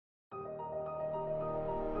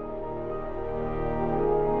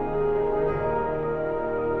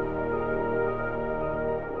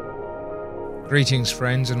Greetings,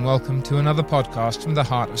 friends, and welcome to another podcast from the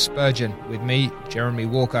heart of Spurgeon with me, Jeremy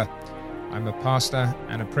Walker. I'm a pastor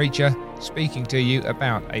and a preacher, speaking to you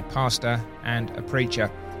about a pastor and a preacher,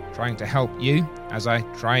 trying to help you, as I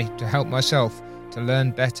try to help myself, to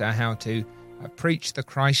learn better how to preach the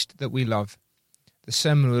Christ that we love. The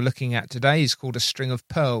sermon we're looking at today is called A String of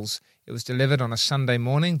Pearls. It was delivered on a Sunday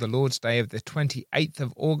morning, the Lord's Day of the 28th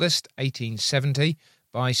of August, 1870,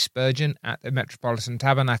 by Spurgeon at the Metropolitan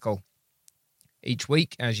Tabernacle. Each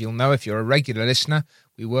week, as you'll know if you're a regular listener,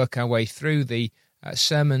 we work our way through the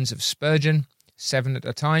sermons of Spurgeon, 7 at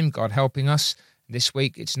a time, God helping us. This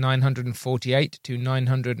week it's 948 to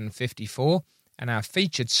 954, and our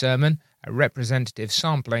featured sermon, a representative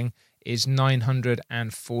sampling, is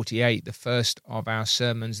 948, the first of our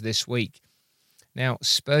sermons this week. Now,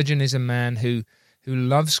 Spurgeon is a man who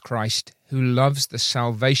loves Christ, who loves the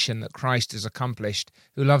salvation that Christ has accomplished,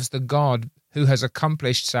 who loves the God who has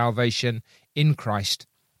accomplished salvation in Christ.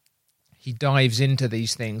 He dives into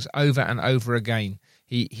these things over and over again.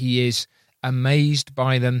 He is amazed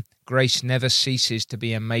by them. Grace never ceases to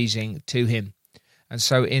be amazing to him. And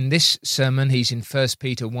so in this sermon, he's in 1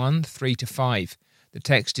 Peter 1, 3-5. The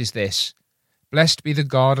text is this: Blessed be the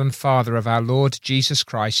God and Father of our Lord Jesus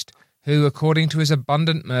Christ, who, according to his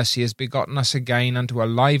abundant mercy, has begotten us again unto a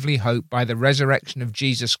lively hope by the resurrection of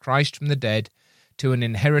Jesus Christ from the dead, to an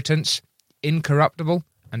inheritance incorruptible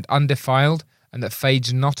and undefiled, and that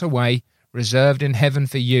fades not away, reserved in heaven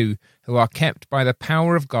for you, who are kept by the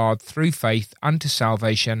power of God through faith unto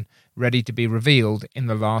salvation, ready to be revealed in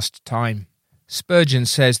the last time. Spurgeon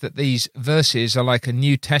says that these verses are like a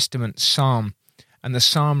New Testament psalm, and the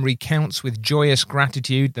psalm recounts with joyous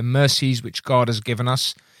gratitude the mercies which God has given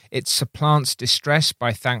us. It supplants distress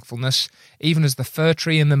by thankfulness, even as the fir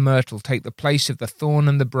tree and the myrtle take the place of the thorn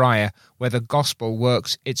and the briar, where the gospel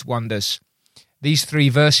works its wonders. These 3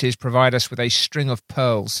 verses provide us with a string of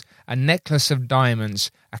pearls, a necklace of diamonds,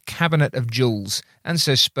 a cabinet of jewels, and,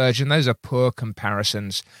 says Spurgeon, those are poor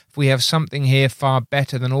comparisons, for we have something here far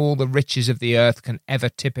better than all the riches of the earth can ever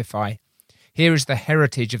typify. Here is the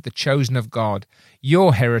heritage of the chosen of God,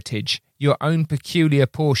 your heritage, your own peculiar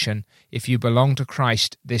portion, if you belong to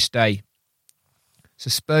Christ this day. So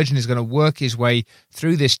Spurgeon is going to work his way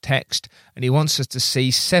through this text, and he wants us to see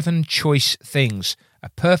 7 choice things, a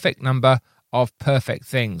perfect number of perfect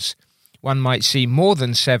things. One might see more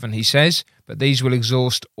than 7, he says, but these will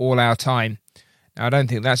exhaust all our time. Now, I don't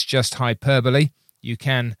think that's just hyperbole. You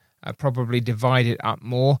can probably divide it up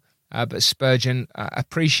more, but Spurgeon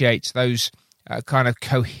appreciates those kind of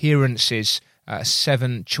coherences,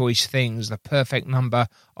 7 choice things, the perfect number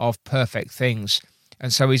of perfect things.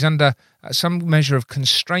 And so he's under some measure of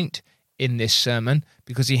constraint in this sermon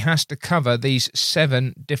because he has to cover these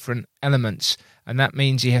 7 different elements, and that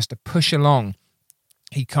means he has to push along.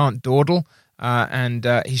 He can't dawdle, and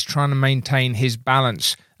he's trying to maintain his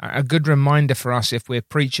balance. A good reminder for us, if we're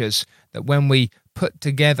preachers, that when we put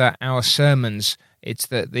together our sermons, it's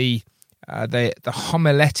that the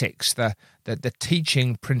homiletics, the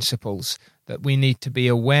teaching principles, that we need to be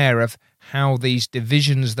aware of how these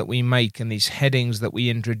divisions that we make and these headings that we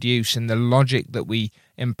introduce and the logic that we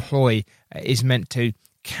employ is meant to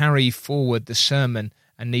carry forward the sermon,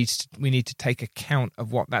 and we need to take account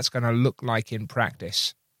of what that's going to look like in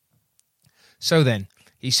practice. So then,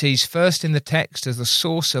 he sees first in the text as the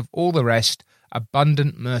source of all the rest,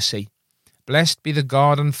 abundant mercy. Blessed be the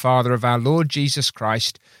God and Father of our Lord Jesus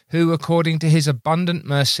Christ, who, according to his abundant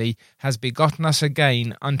mercy, has begotten us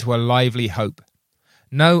again unto a lively hope.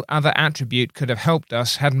 No other attribute could have helped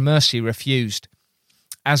us had mercy refused.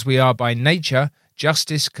 As we are by nature,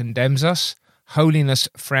 justice condemns us, holiness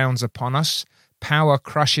frowns upon us, power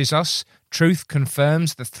crushes us, truth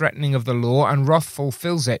confirms the threatening of the law, and wrath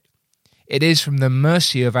fulfills it. It is from the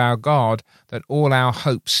mercy of our God that all our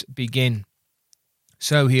hopes begin.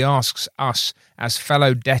 So he asks us, as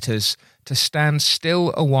fellow debtors, to stand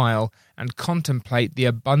still a while and contemplate the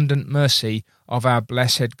abundant mercy of our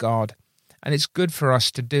blessed God. And it's good for us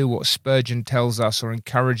to do what Spurgeon tells us or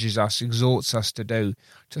encourages us, exhorts us to do,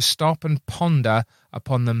 to stop and ponder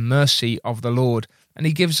upon the mercy of the Lord. And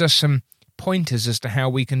he gives us some pointers as to how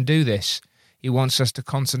we can do this. He wants us to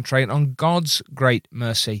concentrate on God's great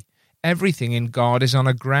mercy. Everything in God is on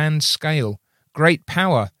a grand scale. Great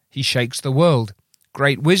power, he shakes the world.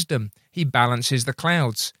 Great wisdom, he balances the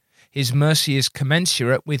clouds. His mercy is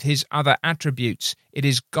commensurate with his other attributes. It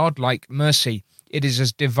is godlike mercy. It is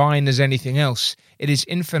as divine as anything else. It is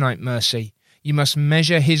infinite mercy. You must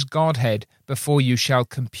measure his Godhead before you shall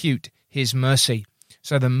compute his mercy.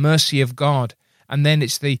 So the mercy of God. And then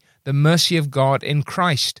it's the mercy of God in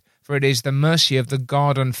Christ, for it is the mercy of the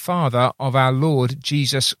God and Father of our Lord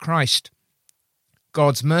Jesus Christ.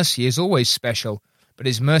 God's mercy is always special, but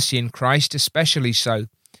his mercy in Christ especially so.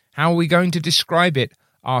 How are we going to describe it?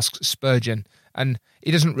 Asks Spurgeon, and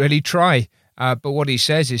he doesn't really try, but what he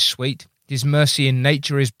says is sweet. His mercy in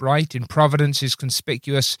nature is bright, in providence is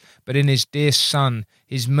conspicuous, but in his dear Son,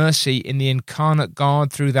 his mercy in the incarnate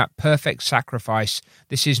God through that perfect sacrifice,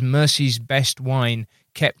 this is mercy's best wine,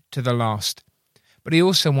 kept to the last. But he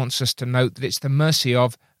also wants us to note that it's the mercy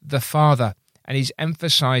of the Father, and he's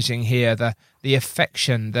emphasizing here the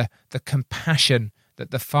affection, the compassion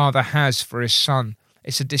that the Father has for his Son.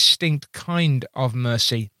 It's a distinct kind of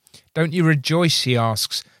mercy. Don't you rejoice, he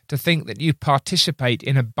asks, to think that you participate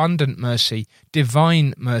in abundant mercy,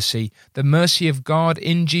 divine mercy, the mercy of God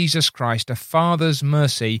in Jesus Christ, a Father's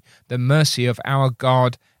mercy, the mercy of our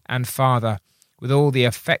God and Father, with all the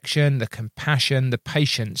affection, the compassion, the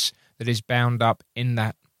patience that is bound up in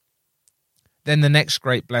that. Then the next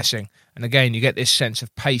great blessing, and again you get this sense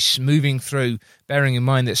of pace moving through, bearing in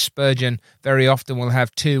mind that Spurgeon very often will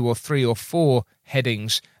have 2 or 3 or 4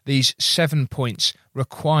 headings. These 7 points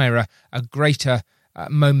require a greater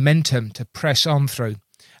momentum to press on through.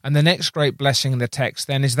 And the next great blessing in the text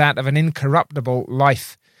then is that of an incorruptible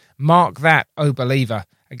life. Mark that, O believer.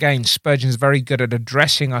 Again, Spurgeon's very good at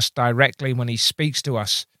addressing us directly when he speaks to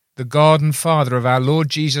us. The God and Father of our Lord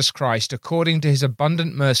Jesus Christ, according to his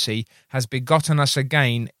abundant mercy, has begotten us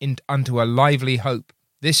again unto a lively hope.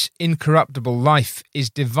 This incorruptible life is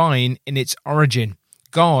divine in its origin.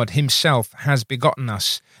 God himself has begotten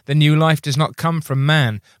us. The new life does not come from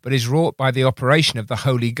man, but is wrought by the operation of the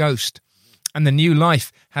Holy Ghost. And the new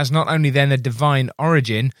life has not only then a divine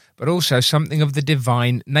origin, but also something of the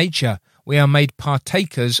divine nature. We are made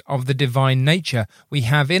partakers of the divine nature. We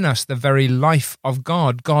have in us the very life of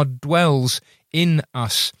God. God dwells in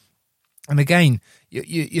us. And again,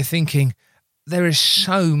 you're thinking, there is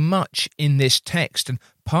so much in this text, and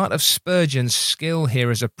part of Spurgeon's skill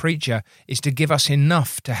here as a preacher is to give us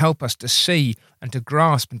enough to help us to see and to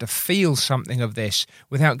grasp and to feel something of this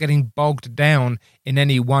without getting bogged down in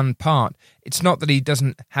any one part. It's not that he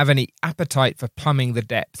doesn't have any appetite for plumbing the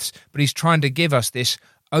depths, but he's trying to give us this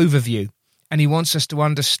overview, and he wants us to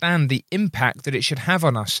understand the impact that it should have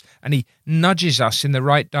on us, and he nudges us in the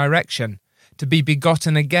right direction. To be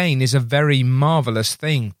begotten again is a very marvellous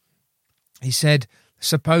thing. He said,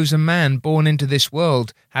 suppose a man born into this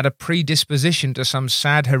world had a predisposition to some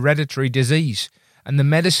sad hereditary disease, and the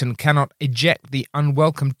medicine cannot eject the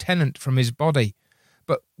unwelcome tenant from his body.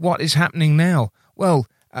 But what is happening now? Well,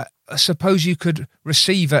 suppose you could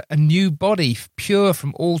receive a new body, pure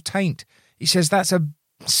from all taint. He says that's a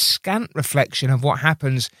scant reflection of what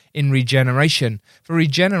happens in regeneration. For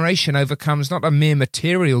regeneration overcomes not a mere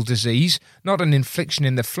material disease, not an infliction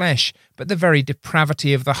in the flesh, but the very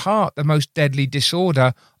depravity of the heart, the most deadly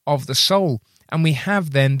disorder of the soul. And we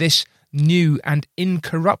have then this new and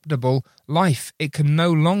incorruptible life. It can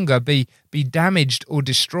no longer be damaged or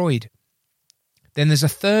destroyed. Then there's a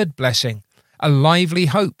third blessing, a lively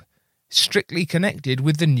hope, strictly connected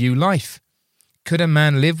with the new life. Could a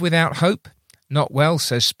man live without hope? Not well,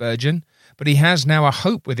 says Spurgeon, but he has now a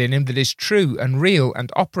hope within him that is true and real and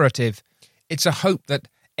operative. It's a hope that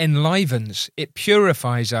enlivens, it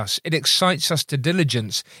purifies us, it excites us to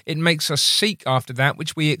diligence, it makes us seek after that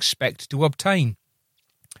which we expect to obtain.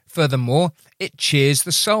 Furthermore, it cheers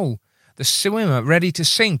the soul. The swimmer ready to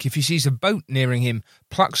sink, if he sees a boat nearing him,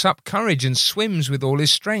 plucks up courage and swims with all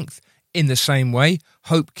his strength. In the same way,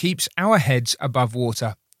 hope keeps our heads above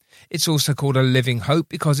water. It's also called a living hope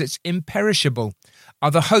because it's imperishable.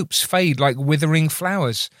 Other hopes fade like withering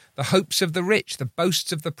flowers. The hopes of the rich, the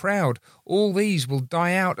boasts of the proud, all these will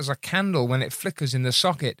die out as a candle when it flickers in the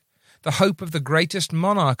socket. The hope of the greatest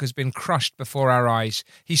monarch has been crushed before our eyes.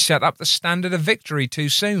 He set up the standard of victory too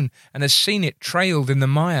soon and has seen it trailed in the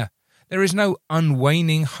mire. There is no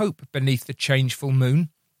unwaning hope beneath the changeful moon.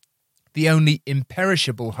 The only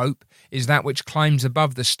imperishable hope is that which climbs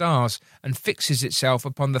above the stars and fixes itself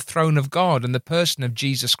upon the throne of God and the person of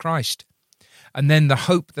Jesus Christ. And then the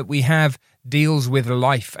hope that we have deals with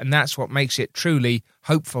life, and that's what makes it truly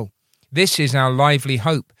hopeful. This is our lively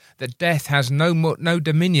hope, that death has no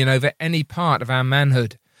dominion over any part of our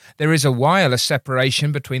manhood. There is a while a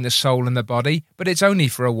separation between the soul and the body, but it's only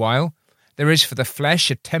for a while. There is for the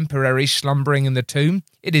flesh a temporary slumbering in the tomb.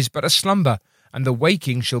 It is but a slumber, and the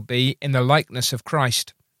waking shall be in the likeness of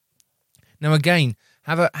Christ. Now again,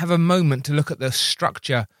 have a moment to look at the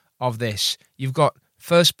structure of this. You've got,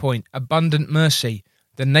 first point, abundant mercy,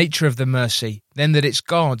 the nature of the mercy, then that it's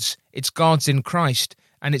God's in Christ,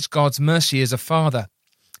 and it's God's mercy as a Father.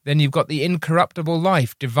 Then you've got the incorruptible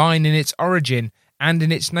life, divine in its origin and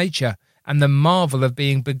in its nature, and the marvel of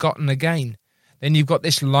being begotten again. Then you've got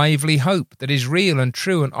this lively hope that is real and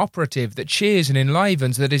true and operative, that cheers and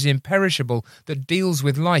enlivens, that is imperishable, that deals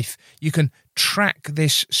with life. You can track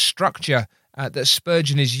this structure that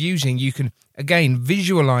Spurgeon is using. You can, again,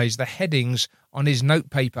 visualize the headings on his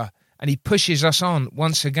notepaper, and he pushes us on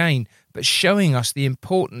once again, but showing us the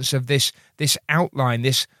importance of this outline,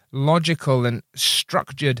 this logical and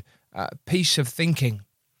structured piece of thinking.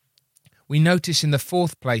 We notice in the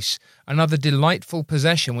fourth place another delightful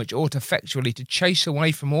possession which ought effectually to chase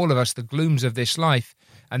away from all of us the glooms of this life,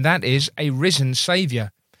 and that is a risen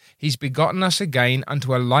Saviour. He's begotten us again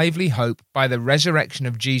unto a lively hope by the resurrection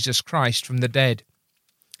of Jesus Christ from the dead.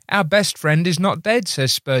 Our best friend is not dead,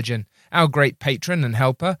 says Spurgeon. Our great patron and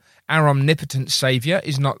helper, our omnipotent Saviour,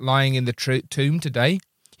 is not lying in the tomb today.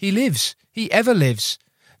 He lives. He ever lives.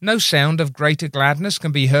 No sound of greater gladness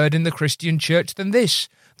can be heard in the Christian church than this.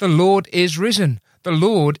 The Lord is risen. The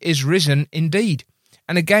Lord is risen indeed.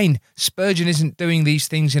 And again, Spurgeon isn't doing these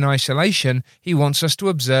things in isolation. He wants us to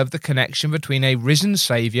observe the connection between a risen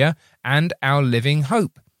Saviour and our living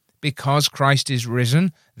hope. Because Christ is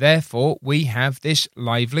risen, therefore we have this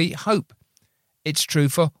lively hope. It's true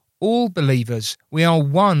for all believers. We are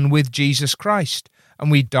one with Jesus Christ, and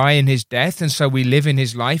we die in his death, and so we live in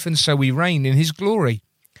his life, and so we reign in his glory.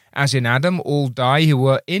 As in Adam all die who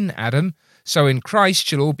were in Adam, so in Christ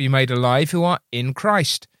shall all be made alive who are in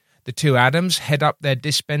Christ. The two Adams head up their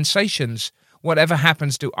dispensations. Whatever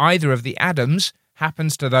happens to either of the Adams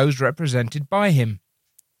happens to those represented by him.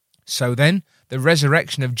 So then, the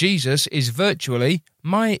resurrection of Jesus is virtually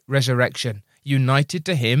my resurrection. United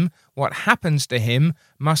to him, what happens to him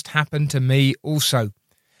must happen to me also.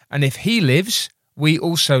 And if he lives, we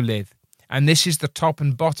also live. And this is the top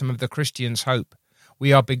and bottom of the Christian's hope.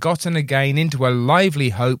 We are begotten again into a lively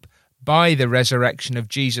hope by the resurrection of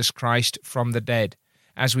Jesus Christ from the dead.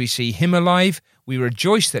 As we see him alive, we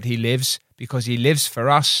rejoice that he lives, because he lives for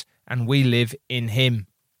us and we live in him.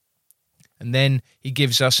 And then he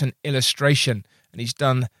gives us an illustration, and he's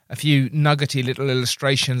done a few nuggety little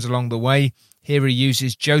illustrations along the way. Here he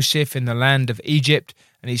uses Joseph in the land of Egypt,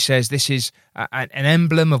 and he says this is an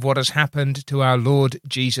emblem of what has happened to our Lord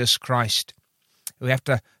Jesus Christ. We have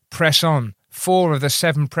to press on. 4 of the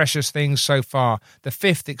 7 precious things so far, the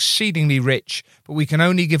 5th exceedingly rich, but we can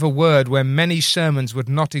only give a word where many sermons would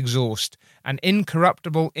not exhaust. An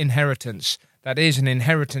incorruptible inheritance, that is, an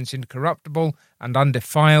inheritance incorruptible and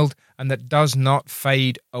undefiled, and that does not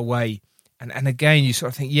fade away. And again, you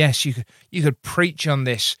sort of think, yes, you could preach on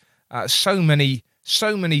this. So many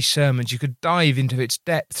sermons. You could dive into its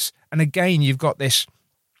depths. And again, you've got this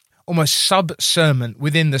almost sub-sermon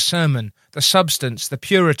within the sermon, the substance, the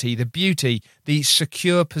purity, the beauty, the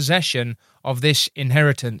secure possession of this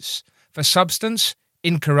inheritance. For substance,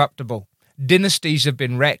 incorruptible. Dynasties have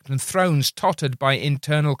been wrecked and thrones tottered by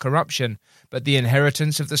internal corruption, but the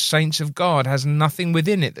inheritance of the saints of God has nothing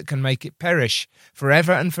within it that can make it perish.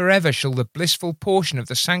 Forever and forever shall the blissful portion of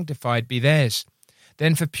the sanctified be theirs.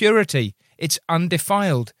 Then for purity, it's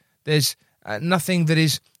undefiled. There's nothing that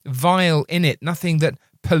is vile in it, nothing that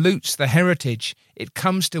pollutes the heritage. It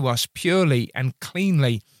comes to us purely and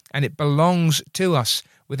cleanly, and it belongs to us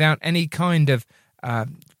without any kind of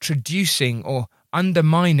traducing or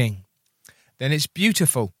undermining. Then it's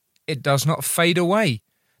beautiful. It does not fade away.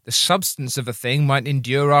 The substance of a thing might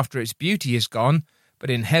endure after its beauty is gone,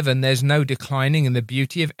 but in heaven there's no declining in the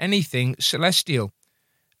beauty of anything celestial.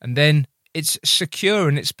 And then it's secure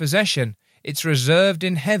in its possession. It's reserved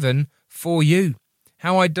in heaven for you.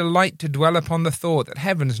 How I delight to dwell upon the thought that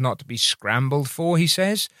heaven's not to be scrambled for, he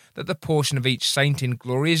says, that the portion of each saint in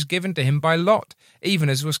glory is given to him by lot, even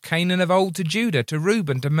as was Canaan of old to Judah, to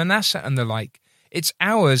Reuben, to Manasseh, and the like. It's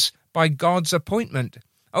ours by God's appointment.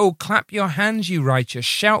 Oh, clap your hands, you righteous,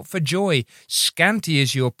 shout for joy. Scanty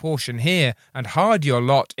is your portion here, and hard your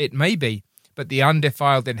lot it may be, but the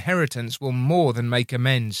undefiled inheritance will more than make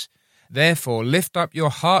amends. Therefore lift up your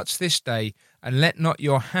hearts this day, and let not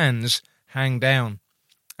your hands hang down.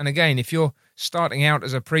 And again, if you're starting out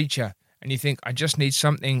as a preacher and you think, I just need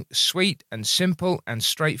something sweet and simple and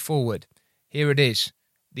straightforward, here it is.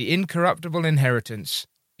 The incorruptible inheritance,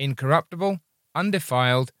 incorruptible,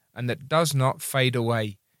 undefiled, and that does not fade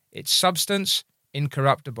away. Its substance,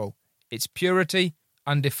 incorruptible. Its purity,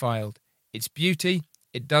 undefiled. Its beauty,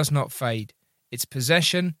 it does not fade. Its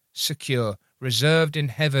possession, secure, reserved in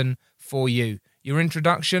heaven for you. Your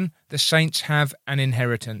introduction, the saints have an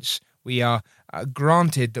inheritance. We are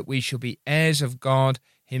granted that we shall be heirs of God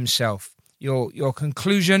himself. Your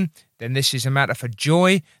conclusion, then this is a matter for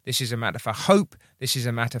joy, this is a matter for hope, this is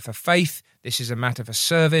a matter for faith, this is a matter for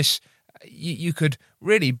service. You could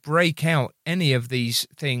really break out any of these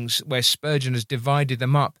things where Spurgeon has divided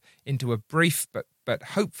them up into a brief but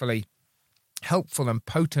hopefully helpful and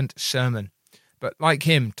potent sermon. But like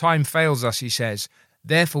him, time fails us, he says.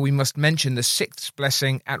 Therefore we must mention the sixth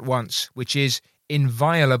blessing at once, which is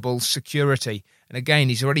inviolable security. And again,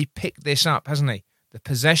 he's already picked this up, hasn't he? The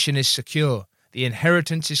possession is secure, the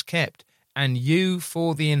inheritance is kept, and you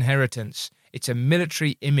for the inheritance. It's a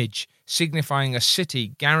military image signifying a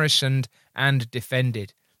city garrisoned and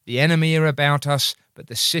defended. The enemy are about us, but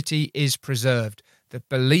the city is preserved. The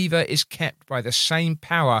believer is kept by the same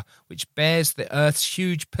power which bears the earth's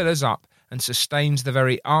huge pillars up and sustains the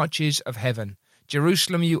very arches of heaven.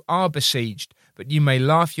 Jerusalem, you are besieged, but you may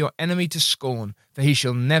laugh your enemy to scorn, for he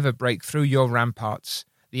shall never break through your ramparts.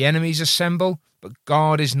 The enemies assemble, but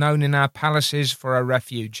God is known in our palaces for a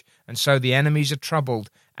refuge, and so the enemies are troubled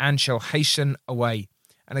and shall hasten away.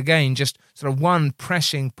 And again, just sort of one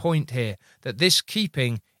pressing point here, that this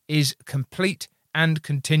keeping is complete and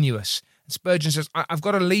continuous. Spurgeon says, I've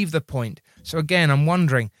got to leave the point. So again, I'm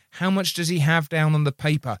wondering, how much does he have down on the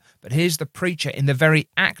paper? But here's the preacher in the very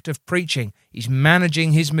act of preaching. He's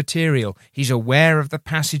managing his material. He's aware of the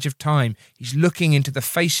passage of time. He's looking into the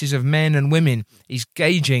faces of men and women. He's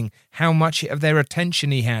gauging how much of their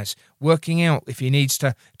attention he has, working out if he needs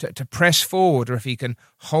to press forward or if he can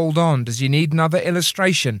hold on. Does he need another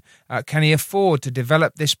illustration? Can he afford to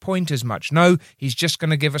develop this point as much? No, he's just going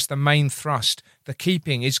to give us the main thrust. The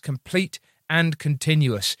keeping is complete and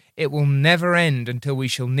continuous. It will never end until we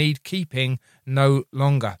shall need keeping no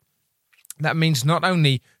longer. That means not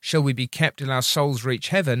only shall we be kept till our souls reach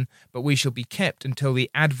heaven, but we shall be kept until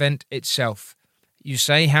the advent itself. You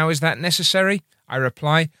say, how is that necessary? I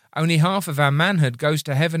reply, only half of our manhood goes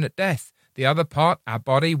to heaven at death. The other part, our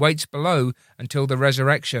body, waits below until the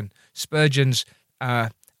resurrection. Spurgeon's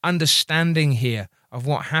understanding here of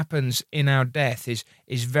what happens in our death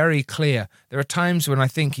is very clear. There are times when I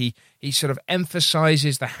think he sort of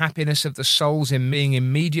emphasizes the happiness of the souls in being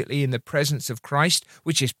immediately in the presence of Christ,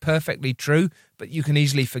 which is perfectly true, but you can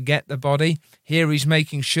easily forget the body. Here he's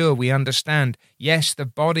making sure we understand, yes, the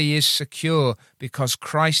body is secure because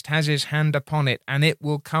Christ has his hand upon it, and it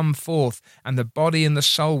will come forth, and the body and the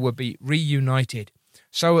soul will be reunited.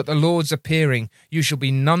 So at the Lord's appearing, you shall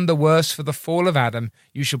be none the worse for the fall of Adam,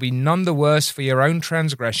 you shall be none the worse for your own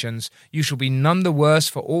transgressions, you shall be none the worse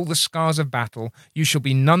for all the scars of battle, you shall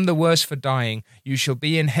be none the worse for dying, you shall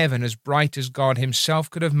be in heaven as bright as God himself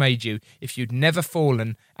could have made you if you'd never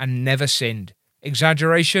fallen and never sinned.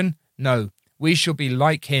 Exaggeration? No, we shall be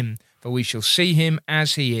like him, for we shall see him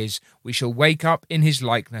as he is, we shall wake up in his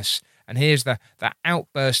likeness. And here's that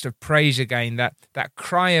outburst of praise again, that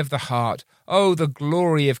cry of the heart. Oh, the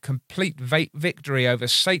glory of complete victory over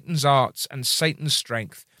Satan's arts and Satan's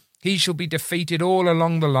strength. He shall be defeated all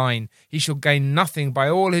along the line. He shall gain nothing by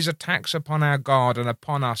all his attacks upon our God and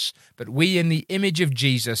upon us. But we, in the image of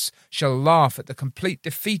Jesus, shall laugh at the complete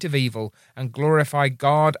defeat of evil and glorify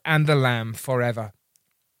God and the Lamb forever.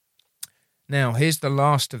 Now, here's the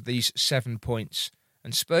last of these 7 points.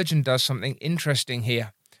 And Spurgeon does something interesting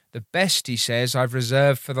here. The best, he says, I've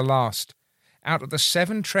reserved for the last. Out of the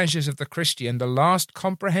 7 treasures of the Christian, the last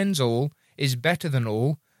comprehends all, is better than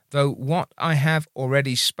all, though what I have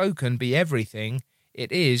already spoken be everything,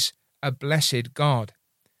 it is a blessed God.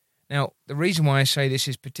 Now, the reason why I say this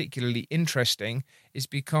is particularly interesting is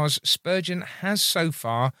because Spurgeon has so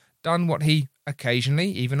far done what he occasionally,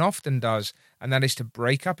 even often does, and that is to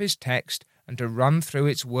break up his text and to run through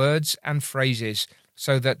its words and phrases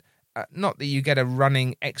so that not that you get a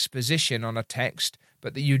running exposition on a text,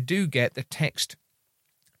 but that you do get the text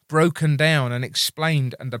broken down and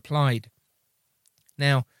explained and applied.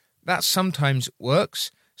 Now, that sometimes works.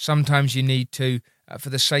 Sometimes you need to, for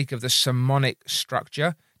the sake of the sermonic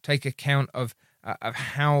structure, take account of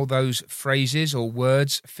how those phrases or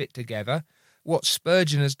words fit together. What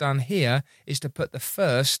Spurgeon has done here is to put the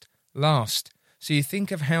first last. So you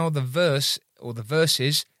think of how the verse or the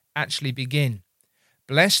verses actually begin.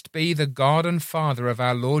 Blessed be the God and Father of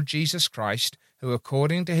our Lord Jesus Christ, who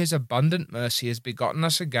according to his abundant mercy has begotten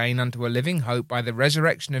us again unto a living hope by the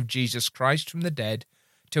resurrection of Jesus Christ from the dead,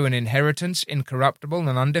 to an inheritance incorruptible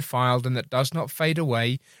and undefiled and that does not fade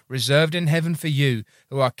away, reserved in heaven for you,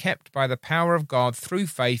 who are kept by the power of God through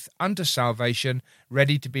faith unto salvation,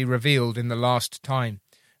 ready to be revealed in the last time.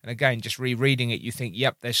 And again, just rereading it, you think,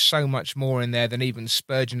 yep, there's so much more in there than even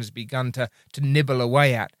Spurgeon has begun to nibble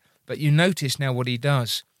away at. But you notice now what he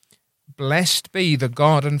does. Blessed be the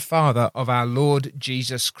God and Father of our Lord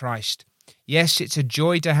Jesus Christ. Yes, it's a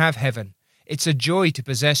joy to have heaven. It's a joy to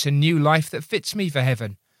possess a new life that fits me for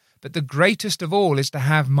heaven. But the greatest of all is to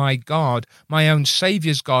have my God, my own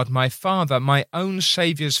Saviour's God, my Father, my own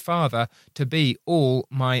Saviour's Father, to be all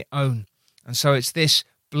my own. And so it's this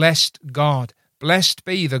blessed God. Blessed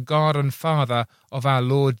be the God and Father of our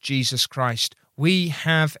Lord Jesus Christ. We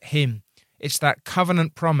have him. It's that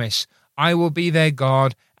covenant promise. I will be their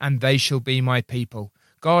God, and they shall be my people.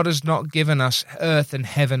 God has not given us earth and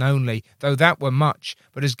heaven only, though that were much,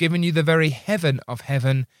 but has given you the very heaven of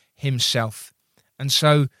heaven himself. And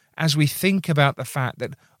so, as we think about the fact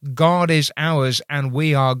that God is ours and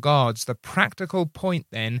we are God's, the practical point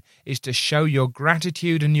then is to show your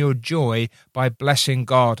gratitude and your joy by blessing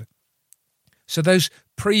God. So those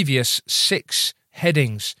previous 6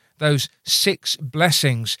 headings, those 6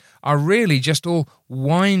 blessings, are really just all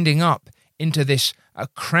winding up into this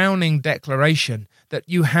crowning declaration that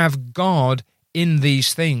you have God in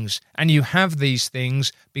these things, and you have these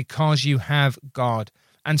things because you have God.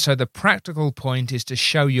 And so the practical point is to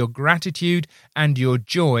show your gratitude and your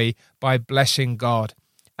joy by blessing God.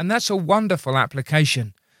 And that's a wonderful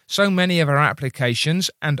application. So many of our applications,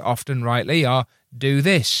 and often rightly, are do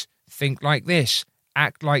this, think like this,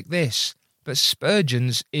 act like this. But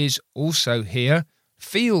Spurgeon's is also here,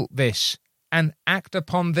 feel this, and act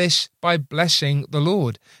upon this by blessing the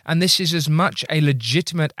Lord. And this is as much a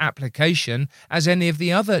legitimate application as any of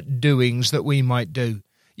the other doings that we might do.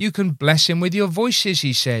 You can bless him with your voices,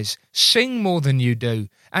 he says. Sing more than you do.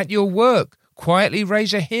 At your work, quietly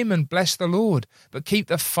raise a hymn and bless the Lord, but keep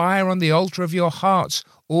the fire on the altar of your hearts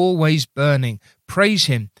always burning. Praise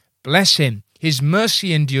him, bless him. His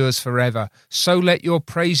mercy endures forever, so let your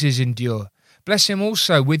praises endure. Bless him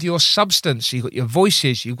also with your substance. You've got your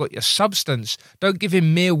voices, you've got your substance. Don't give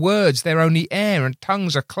him mere words, they're only air, and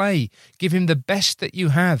tongues are clay. Give him the best that you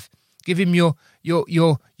have. Give him your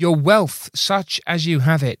wealth, such as you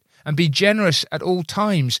have it, and be generous at all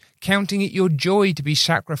times, counting it your joy to be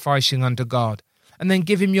sacrificing unto God. And then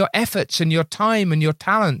give him your efforts and your time and your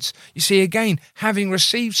talents. You see, again, having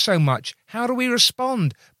received so much, how do we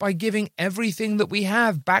respond? By giving everything that we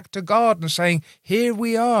have back to God and saying, here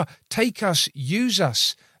we are, take us, use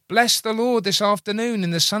us. Bless the Lord this afternoon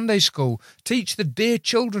in the Sunday school. Teach the dear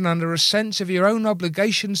children under a sense of your own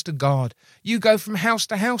obligations to God. You go from house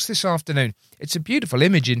to house this afternoon. It's a beautiful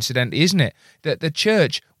image, incidentally, isn't it? That the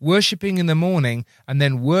church worshipping in the morning and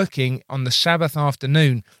then working on the Sabbath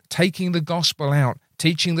afternoon, taking the gospel out,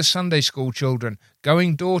 teaching the Sunday school children,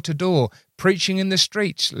 going door to door, preaching in the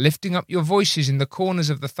streets, lifting up your voices in the corners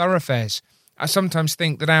of the thoroughfares. I sometimes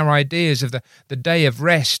think that our ideas of the day of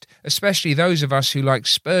rest, especially those of us who, like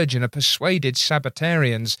Spurgeon, are persuaded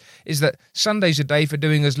Sabbatarians, is that Sunday's a day for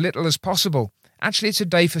doing as little as possible. Actually, it's a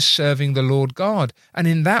day for serving the Lord God, and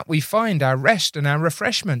in that we find our rest and our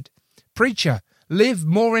refreshment. Preacher, live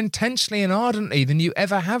more intensely and ardently than you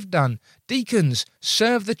ever have done. Deacons,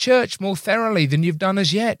 serve the church more thoroughly than you've done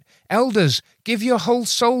as yet. Elders, give your whole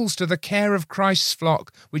souls to the care of Christ's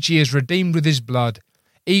flock, which he has redeemed with his blood.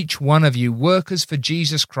 Each one of you, workers for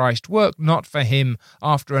Jesus Christ, work not for him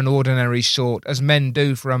after an ordinary sort, as men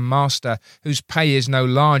do for a master whose pay is no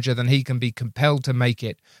larger than he can be compelled to make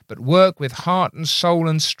it, but work with heart and soul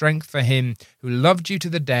and strength for him who loved you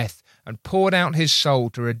to the death and poured out his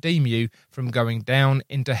soul to redeem you from going down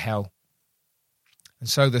into hell. And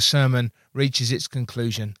so the sermon reaches its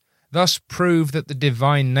conclusion. Thus prove that the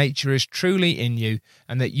divine nature is truly in you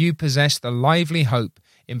and that you possess the lively hope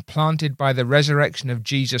implanted by the resurrection of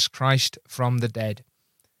Jesus Christ from the dead.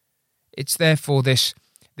 It's therefore this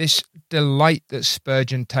delight that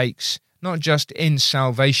Spurgeon takes, not just in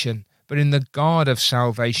salvation, but in the God of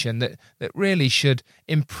salvation, that really should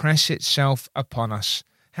impress itself upon us.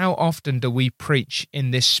 How often do we preach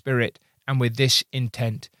in this spirit and with this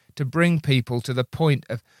intent, to bring people to the point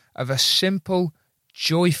of a simple,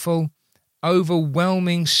 joyful,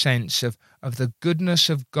 overwhelming sense of the goodness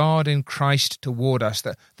of God in Christ toward us,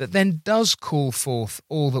 that then does call forth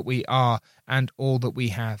all that we are and all that we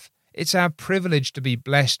have. It's our privilege to be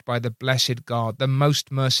blessed by the blessed God, the most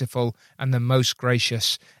merciful and the most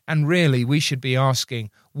gracious. And really, we should be asking,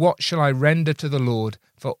 what shall I render to the Lord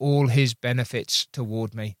for all his benefits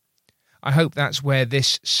toward me? I hope that's where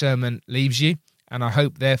this sermon leaves you, and I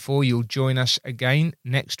hope, therefore, you'll join us again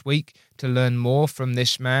next week to learn more from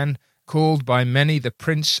this man, called by many the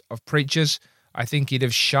Prince of Preachers. I think he'd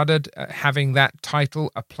have shuddered at having that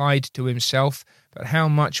title applied to himself, but how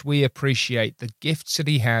much we appreciate the gifts that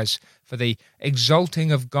he has for the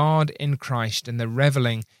exalting of God in Christ and the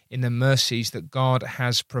reveling in the mercies that God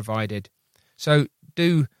has provided. So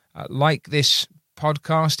do like this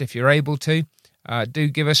podcast if you're able to. Do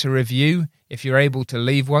give us a review if you're able to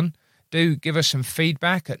leave one. Do give us some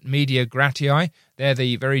feedback at Media Gratii. They're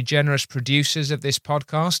the very generous producers of this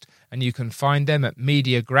podcast, and you can find them at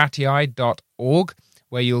mediagratii.org,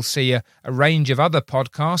 where you'll see a range of other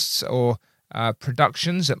podcasts or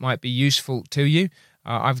productions that might be useful to you.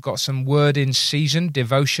 I've got some Word in Season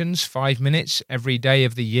devotions, 5 minutes every day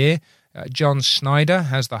of the year. John Snyder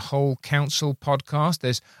has the Whole Counsel podcast.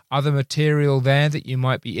 There's other material there that you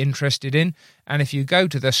might be interested in. And if you go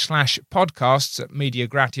to the /podcasts at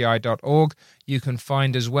mediagratiae.org, you can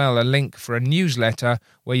find as well a link for a newsletter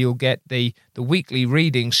where you'll get the weekly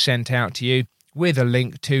readings sent out to you with a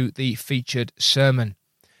link to the featured sermon.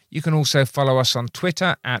 You can also follow us on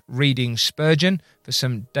Twitter at Reading Spurgeon for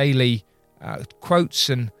some daily quotes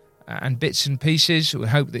and bits and pieces. We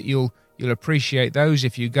hope that you'll appreciate those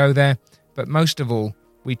if you go there. But most of all,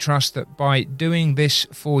 we trust that by doing this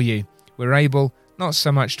for you, we're able not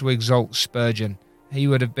so much to exalt Spurgeon. He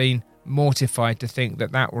would have been mortified to think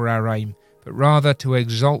that that were our aim, but rather to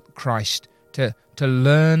exalt Christ, to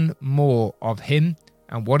learn more of him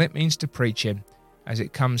and what it means to preach him as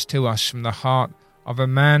it comes to us from the heart of a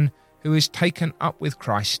man who is taken up with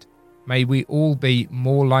Christ. May we all be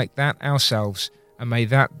more like that ourselves, and may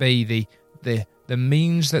that be the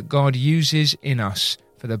means that God uses in us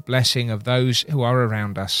for the blessing of those who are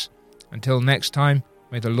around us. Until next time,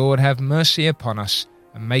 may the Lord have mercy upon us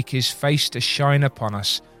and make his face to shine upon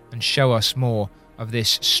us and show us more of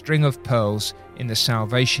this string of pearls in the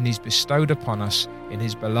salvation he's bestowed upon us in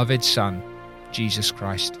his beloved Son, Jesus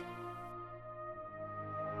Christ.